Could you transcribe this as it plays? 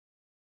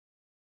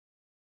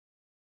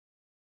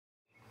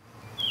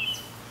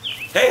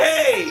Hey,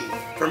 hey!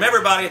 From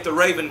everybody at the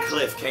Raven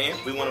Cliff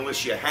Camp, we want to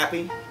wish you a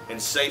happy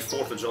and safe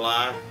 4th of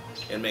July,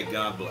 and may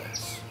God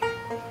bless.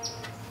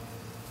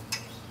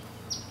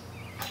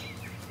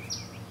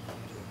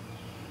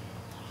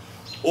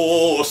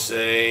 Oh,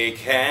 say,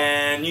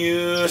 can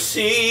you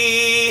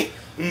see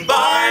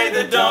by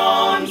the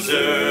dawn's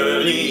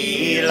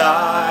early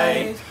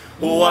light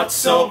what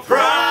so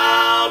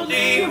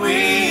proudly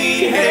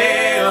we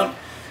hailed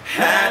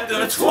at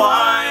the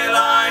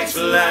twilight's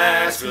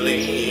last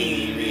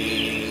gleaming,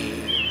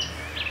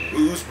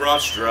 whose broad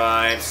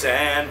stripes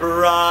and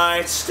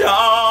bright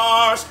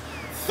stars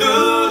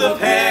through the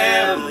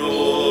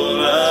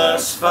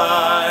perilous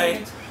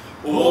fight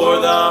o'er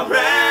the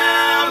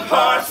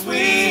ramparts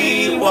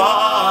we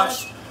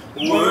watched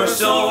were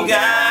so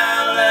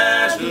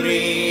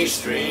gallantly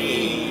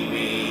streaming,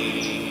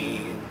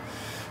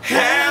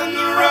 and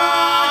the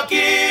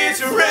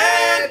rocket's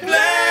red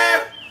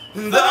glare,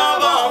 the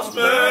bombs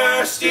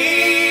bursting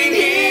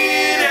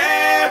in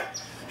air,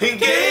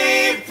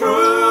 gave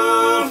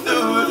proof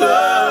through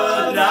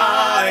the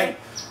night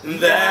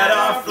that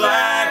our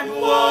flag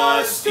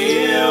was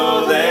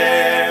still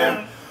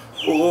there.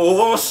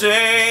 Oh,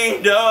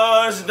 say,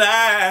 does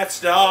that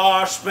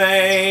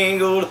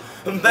star-spangled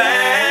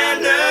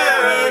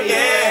banner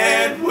yet